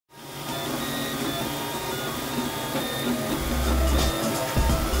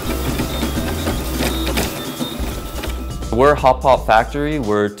We're Hop Pop Factory.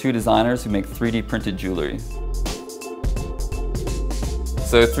 We're two designers who make 3D printed jewelry.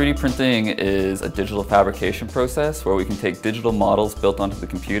 So 3D printing is a digital fabrication process where we can take digital models built onto the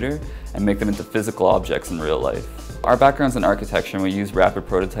computer and make them into physical objects in real life. Our background's in architecture and we use rapid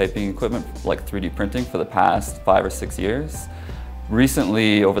prototyping equipment like 3D printing for the past 5 or 6 years.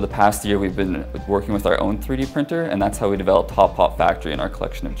 Recently, over the past year, we've been working with our own 3D printer, and that's how we developed Hop Pop Factory and our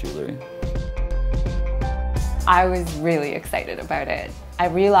collection of jewelry. I was really excited about it. I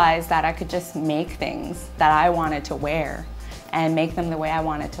realized that I could just make things that I wanted to wear and make them the way I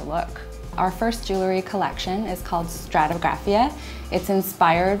wanted to look. Our first jewelry collection is called Stratigraphia. It's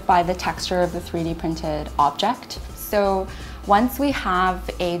inspired by the texture of the 3D printed object. So once we have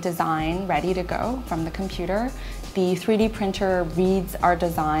a design ready to go from the computer, the 3D printer reads our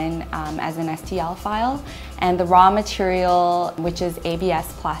design as an STL file, and the raw material, which is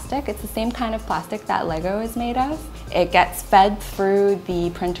ABS plastic, it's the same kind of plastic that Lego is made of. It gets fed through the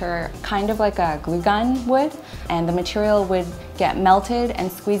printer kind of like a glue gun would, and the material would get melted and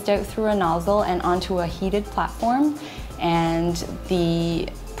squeezed out through a nozzle and onto a heated platform, and the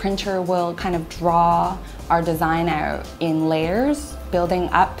printer will kind of draw our design out in layers, building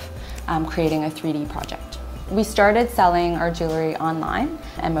up, creating a 3D project. We started selling our jewelry online,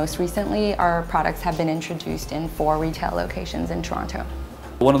 and most recently our products have been introduced in 4 retail locations in Toronto.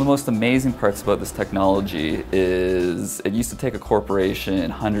 One of the most amazing parts about this technology is it used to take a corporation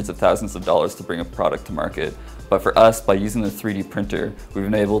hundreds of thousands of dollars to bring a product to market. But for us, by using the 3D printer, we've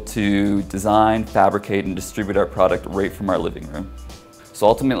been able to design, fabricate, and distribute our product right from our living room. So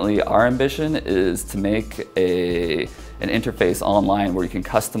ultimately, our ambition is to make an interface online where you can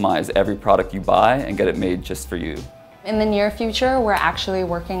customize every product you buy and get it made just for you. In the near future, we're actually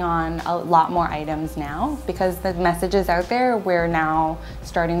working on a lot more items now because the message is out there. We're now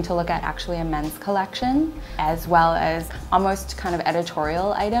starting to look at actually a men's collection, as well as almost kind of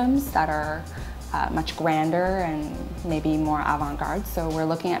editorial items that are much grander and maybe more avant-garde. So we're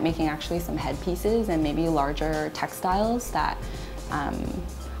looking at making actually some headpieces and maybe larger textiles that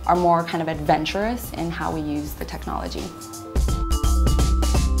are more kind of adventurous in how we use the technology.